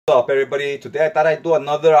What's up, everybody? Today I thought I'd do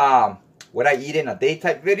another what I eat in a day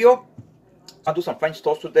type video. I'll do some French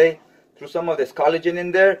toast today. Threw some of this collagen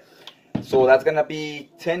in there. So that's gonna be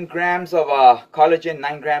 10 grams of collagen,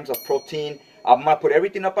 9 grams of protein. I'm gonna put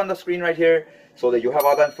everything up on the screen right here so that you have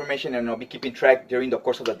all the information, and I'll be keeping track during the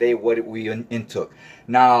course of the day what we took.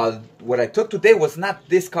 Now, what I took today was not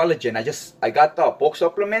this collagen. I got the bulk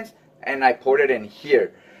supplements and I poured it in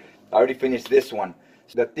here. I already finished this one.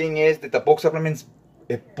 So the thing is that the bulk supplements,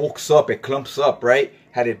 it bulks up, it clumps up, right?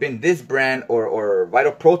 Had it been this brand or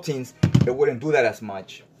Vital Proteins, it wouldn't do that as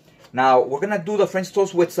much. Now, we're gonna do the French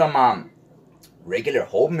toast with some regular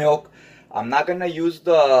whole milk. I'm not gonna use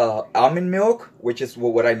the almond milk, which is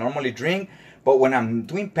what I normally drink. But when I'm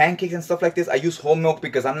doing pancakes and stuff like this, I use whole milk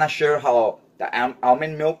because I'm not sure how the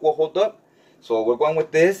almond milk will hold up. So we're going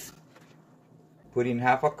with this. Putting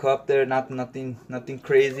half a cup there, nothing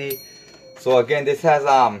crazy. So again, this has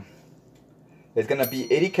it's gonna be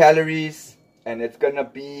 80 calories, and it's gonna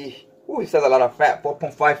be, it says a lot of fat,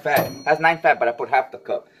 4.5 fat. It has 9 fat, but I put half the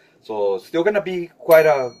cup. So still gonna be quite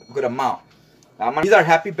a good amount. These are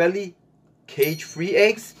Happy Belly cage-free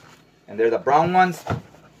eggs, and they're the brown ones.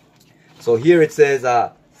 So here it says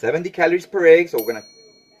 70 calories per egg, so we're gonna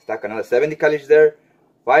stack another 70 calories there.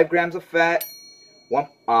 5 grams of fat,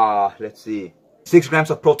 6 grams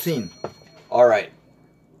of protein. All right.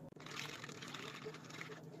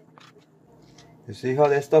 You see how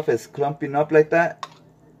that stuff is clumping up like that?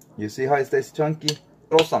 You see how it stays chunky?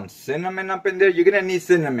 Throw some cinnamon up in there. You're gonna need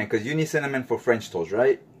cinnamon because you need cinnamon for French toast,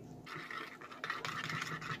 right?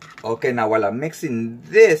 Okay, now while I'm mixing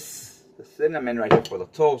this, the cinnamon right here for the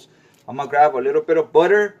toast, I'm gonna grab a little bit of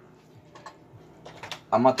butter.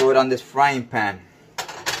 I'm gonna throw it on this frying pan.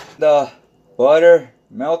 The butter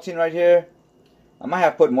melting right here. I might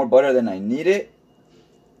have put more butter than I needed.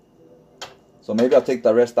 So maybe I'll take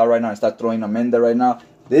the rest out right now and start throwing them in there right now.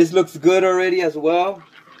 This looks good already as well.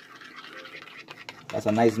 That's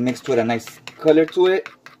a nice mix to it, a nice color to it.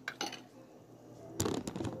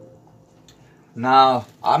 Now,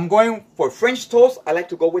 I'm going for French toast. I like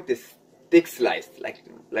to go with this thick slice,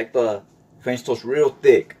 like the French toast, real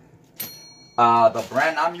thick. The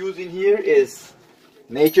brand I'm using here is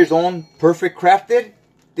Nature's Own Perfect Crafted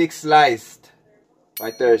Thick Sliced.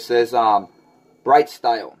 Right there it says Bright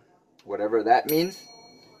Style, whatever that means.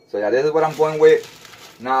 So yeah, this is what I'm going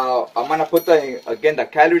with. Now I'm gonna put the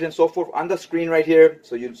calories and so forth on the screen right here,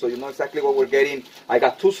 so you know exactly what we're getting. I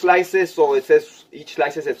got 2 slices, so it says each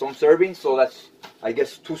slice is its own serving, so that's, I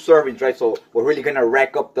guess, 2 servings, right? So we're really gonna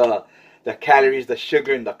rack up the calories, the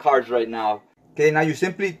sugar, and the carbs right now. Okay, now you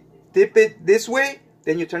simply dip it this way,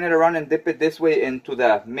 then you turn it around and dip it this way into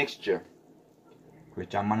the mixture,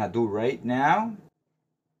 which I'm gonna do right now.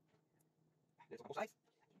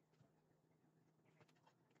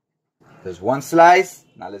 There's 1 slice.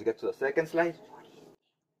 Now let's get to the second slice.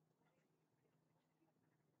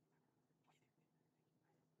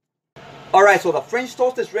 Alright, so the French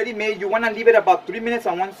toast is ready made. You want to leave it about 3 minutes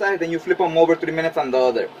on one side, then you flip them over 3 minutes on the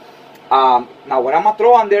other. Now what I'm going to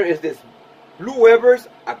throw on there is this Blue Weber's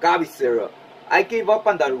agave syrup. I gave up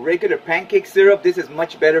on the regular pancake syrup. This is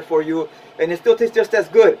much better for you, and it still tastes just as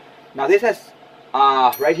good. Now this has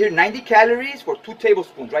right here 90 calories for 2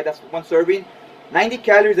 tablespoons, right? That's 1 serving. 90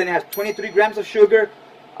 calories, and it has 23 grams of sugar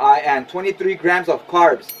and 23 grams of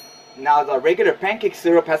carbs. Now the regular pancake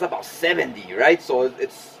syrup has about 70, right? So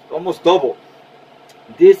it's almost double.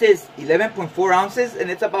 This is 11.4 ounces,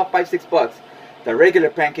 and it's about $5-6. The regular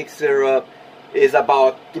pancake syrup is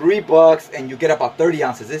about $3, and you get about 30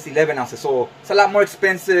 ounces. This is 11 ounces, so it's a lot more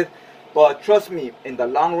expensive. But trust me, in the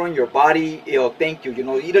long run, your body, it'll thank you. You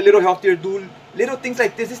know, eat a little healthier, do little things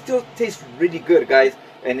like this. It still tastes really good, guys.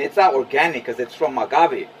 And it's not organic because it's from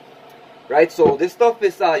agave, right? So this stuff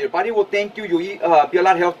is, your body will thank you. You eat, be a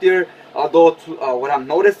lot healthier. Although what I'm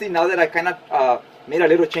noticing now that I kind of made a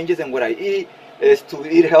little changes in what I eat is to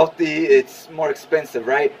eat healthy. It's more expensive,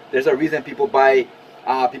 right? There's a reason people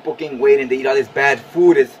gain weight and they eat all this bad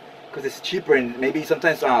food is because it's cheaper, and maybe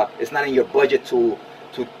sometimes it's not in your budget to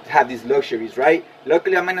have these luxuries, right?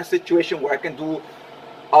 Luckily, I'm in a situation where I can do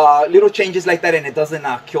little changes like that, and it doesn't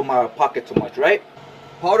kill my pocket too much, right?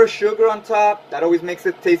 Powdered sugar on top, that always makes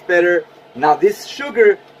it taste better. Now this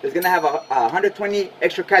sugar is gonna have 120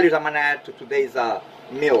 extra calories I'm gonna add to today's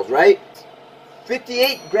meals, right?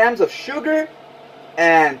 58 grams of sugar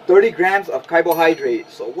and 30 grams of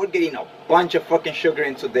carbohydrate. So we're getting a bunch of fucking sugar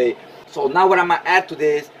in today. So now what I'm gonna add to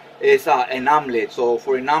this is an omelet. So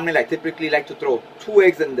for an omelet, I typically like to throw 2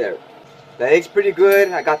 eggs in there. The egg's pretty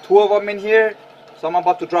good. I got 2 of them in here. So I'm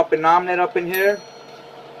about to drop an omelet up in here.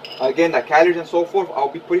 Again, the calories and so forth, I'll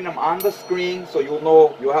be putting them on the screen so you'll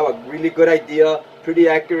know, you'll have a really good idea pretty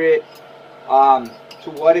accurate to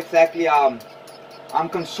what exactly I'm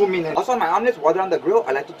consuming. And also on my omelets, while they're on the grill,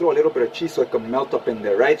 I like to throw a little bit of cheese so it can melt up in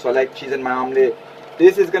there, right? So I like cheese in my omelet.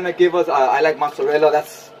 This is gonna give us, I like mozzarella.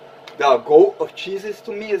 That's the goat of cheeses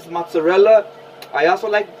to me, is mozzarella. I also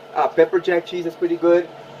like pepper jack cheese, that's pretty good.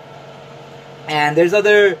 And there's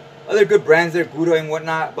other good brands there, Gouda and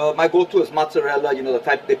whatnot, but my go-to is mozzarella, you know, the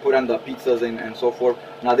type they put on the pizzas and so forth.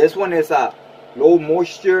 Now this one is low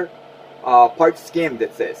moisture, part skimmed,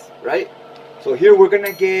 it says, right? So here we're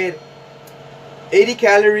gonna get 80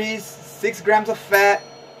 calories, 6 grams of fat,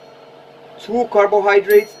 2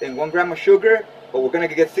 carbohydrates, and 1 gram of sugar, but we're gonna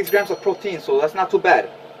get 6 grams of protein, so that's not too bad.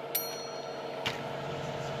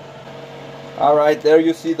 Alright, there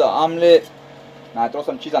you see the omelet. Now I throw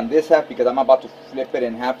some cheese on this half because I'm about to flip it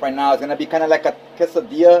in half right now. It's gonna be kind of like a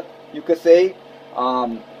quesadilla, you could say,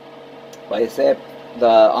 but except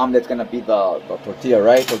the omelet's gonna be the tortilla,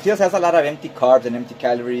 right? Tortillas has a lot of empty carbs and empty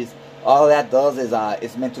calories. All that does is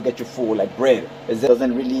it's meant to get you full, like bread. It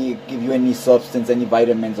doesn't really give you any substance, any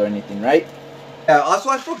vitamins or anything, right? Also,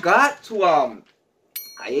 I forgot to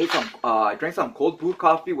I drank some cold brew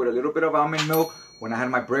coffee with a little bit of almond milk when I had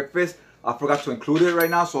my breakfast. I forgot to include it right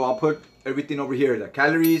now, so I'll put everything over here: the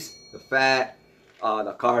calories, the fat,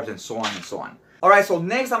 the carbs, and so on and so on. Alright, so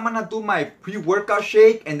next I'm gonna do my pre-workout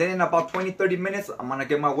shake, and then in about 20-30 minutes I'm gonna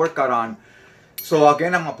get my workout on. So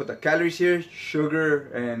again, I'm gonna put the calories here,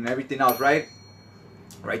 sugar, and everything else right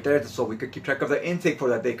there, so we could keep track of the intake for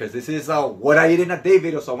that day, because this is what I eat in a day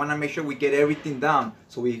video, so I want to make sure we get everything down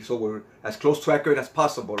so we're as close to accurate as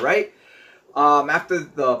possible, right? After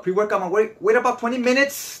the pre-workout, I'm gonna wait about 20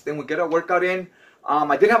 minutes, then we'll get our workout in.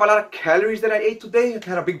 I did have a lot of calories that I ate today. I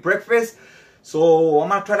had a big breakfast, so I'm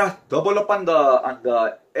gonna try to double up on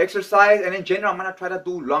the exercise, and in general I'm gonna try to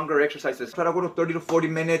do longer exercises. Try to go to 30 to 40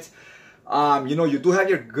 minutes. You know, you do have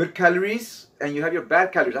your good calories and you have your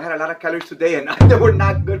bad calories. I had a lot of calories today, and they were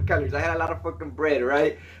not good calories. I had a lot of fucking bread,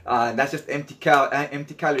 right? That's just empty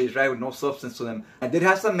calories, right, with no substance to them. I did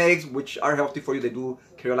have some eggs, which are healthy for you. They do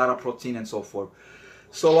carry a lot of protein and so forth.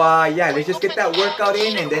 So yeah, let's just get that workout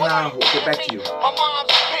in, and then we'll get back to you. My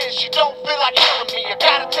mom's pissed, she don't feel like hearing me. I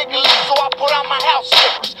gotta take a leak, so I put on my house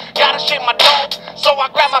slippers. Gotta shave my dome, so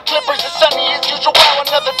I grab my clippers. It's sunny as usual,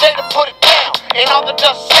 another day to put it down. And all the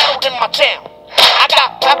dust settled in my town. I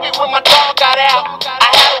got happy when my dog got out.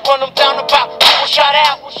 I had to run him down about who was shot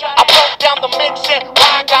out. I broke down the mix and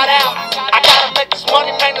why I got out. I gotta make this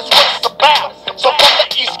money, man, that's what it's about. So from the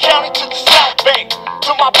East County to the South Bay,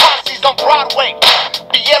 to my posses on Broadway,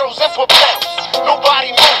 Bieros and Pueblos,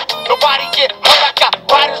 nobody move, nobody get hurt. I got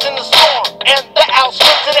riders in the storm and the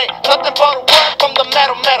outskirts today. Nothing but a word from the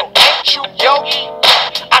metal. Ain't you Yogi?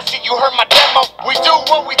 I see you heard my demo. We do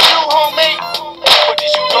what we do, homie. But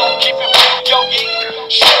is you gon' keep it real, Yogi?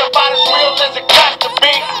 Shit about as real as it got to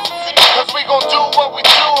be. Cause we gon' do what we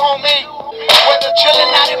do, homie. Whether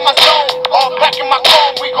chillin' out in my zone or back in my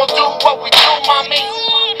chrome, we gon' do what we do, mommy.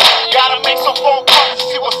 Gotta make some phone calls to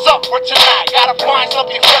see what's up for tonight. Gotta find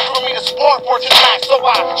something fresh for me to sport for tonight. So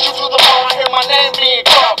I shoot through the phone, I hear my name being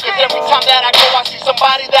called. Cause every time that I go, I see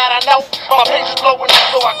somebody that I know. My page is blowing up,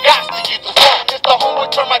 so I got to use the phone. It's the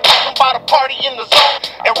homeboy turn my talking about a party in the zone.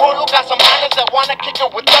 And Royal got some miners that wanna kick it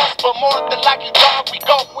with us. But more than likely, dog, we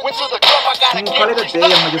go into the club. I gotta get it today.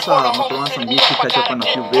 I'm just throw on some YouTube, catch up on a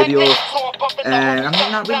few videos. And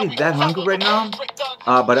I'm not really that hungry right now.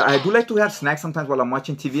 But I do like to have snacks sometimes while I'm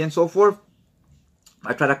watching TV and so forth.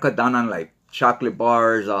 I try to cut down on like chocolate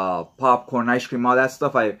bars, popcorn, ice cream, all that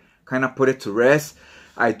stuff. I kind of put it to rest.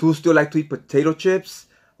 I do still like to eat potato chips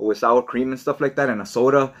with sour cream and stuff like that, and a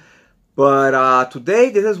soda. But today,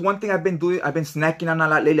 this is one thing I've been doing. I've been snacking on a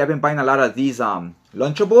lot lately. I've been buying a lot of these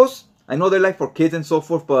Lunchables. I know they're like for kids and so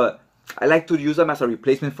forth, but I like to use them as a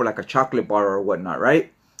replacement for like a chocolate bar or whatnot,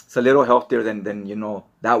 right? It's a little healthier than you know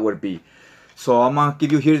that would be. So I'm gonna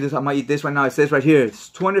give you here this. I'm gonna eat this right now. It says right here it's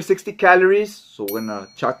 260 calories. So we're gonna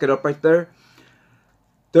chalk it up right there.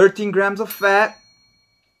 13 grams of fat,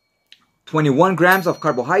 21 grams of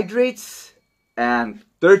carbohydrates, and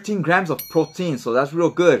 13 grams of protein. So that's real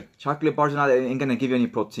good. Chocolate bars and all that ain't gonna give you any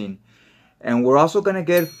protein. And we're also gonna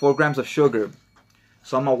get 4 grams of sugar.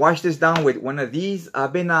 So I'm gonna wash this down with one of these.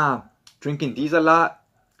 I've been drinking these a lot.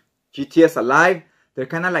 GTS Alive. They're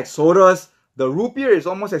kind of like sodas. The root beer is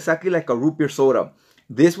almost exactly like a root beer soda.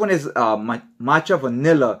 This one is matcha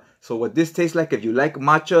vanilla. So what this tastes like, if you like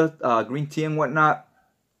matcha green tea and whatnot,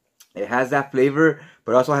 it has that flavor,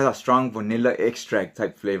 but also has a strong vanilla extract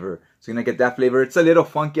type flavor. So you're gonna get that flavor. It's a little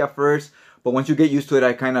funky at first, but once you get used to it,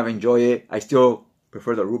 I kind of enjoy it. I still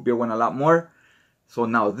prefer the root beer one a lot more. So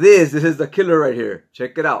now this is the killer right here.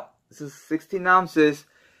 Check it out. This is 16 ounces.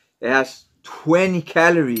 It has 20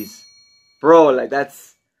 calories. Bro, like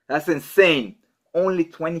that's insane. Only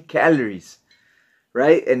 20 calories,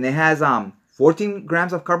 right? And it has 14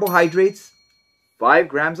 grams of carbohydrates, 5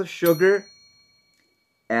 grams of sugar,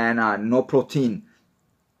 and no protein.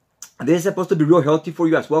 This is supposed to be real healthy for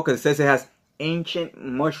you as well, because it says it has ancient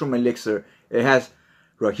mushroom elixir. It has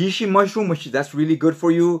reishi mushroom, that's really good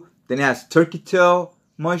for you. Then it has turkey tail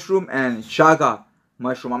mushroom and chaga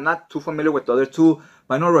mushroom. I'm not too familiar with the other two,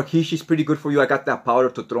 but I know reishi is pretty good for you. I got that powder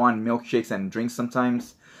to throw on milkshakes and drinks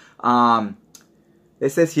sometimes. It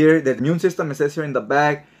says here that the immune system, it says here in the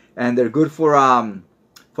bag, and they're good for a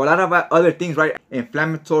lot of other things, right?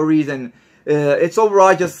 Inflammatories, and it's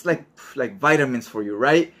overall just like vitamins for you,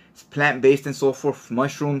 right? It's plant-based and so forth,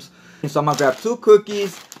 mushrooms. So I'm gonna grab 2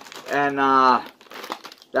 cookies, and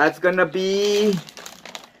that's gonna be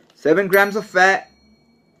 7 grams of fat,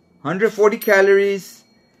 140 calories,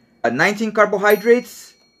 19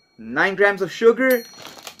 carbohydrates, 9 grams of sugar,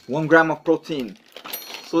 1 gram of protein.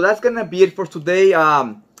 So that's gonna be it for today.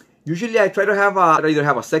 Usually I try to have either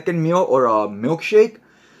have a second meal or a milkshake,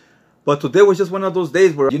 but today was just one of those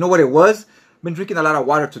days where, you know what it was? I've been drinking a lot of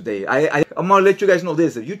water today. I'm gonna let you guys know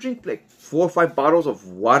this. If you drink like 4 or 5 bottles of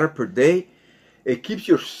water per day, it keeps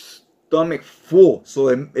your stomach full.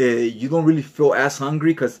 So you don't really feel as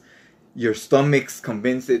hungry because your stomach's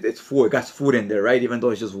convinced it's full. It got food in there, right? Even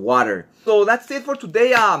though it's just water. So that's it for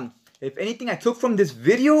today. If anything I took from this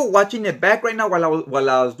video, watching it back right now while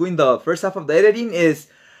I was doing the first half of the editing, is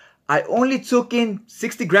I only took in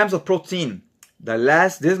 60 grams of protein.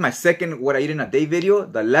 This is my second what I eat in a day video.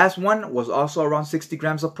 The last one was also around 60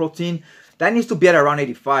 grams of protein. That needs to be at around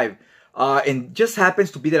 85. And just happens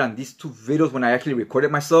to be that on these 2 videos when I actually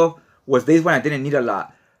recorded myself was days when I didn't need a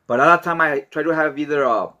lot. But a lot of time I try to have either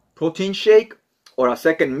a protein shake or a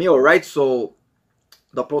second meal, right? So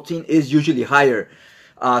the protein is usually higher.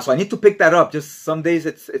 So I need to pick that up. Just some days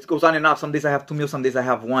it goes on and off. Some days I have 2 meals, some days I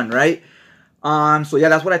have 1, right? So yeah,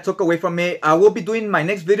 that's what I took away from it. I will be doing, my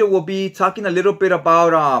next video will be talking a little bit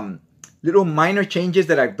about little minor changes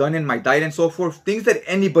that I've done in my diet and so forth. Things that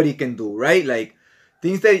anybody can do, right? Like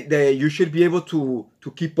things that you should be able to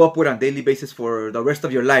keep up with on a daily basis for the rest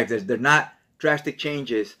of your life. They're not drastic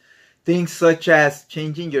changes. Things such as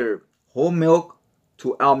changing your whole milk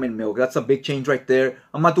to almond milk. That's a big change right there.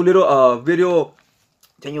 I'm gonna do a little video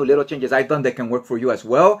telling you little changes I've done that can work for you as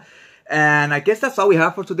well. And I guess that's all we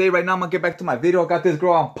have for today. Right now, I'm going to get back to my video. I got this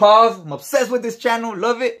girl on pause. I'm obsessed with this channel.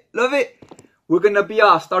 Love it. Love it. We're going to be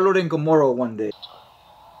Star-Lord and Gamora one day.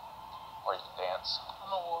 Where you dance?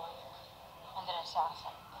 I'm a warrior. I'm an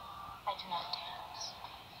assassin. I do not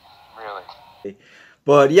dance. Really?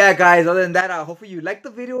 But yeah, guys, other than that, hopefully you liked the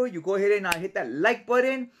video. You go ahead and hit that like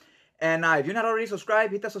button. And if you're not already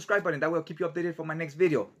subscribed, hit that subscribe button. That will keep you updated for my next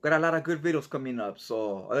video. Got a lot of good videos coming up.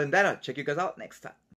 So other than that, I'll check you guys out next time.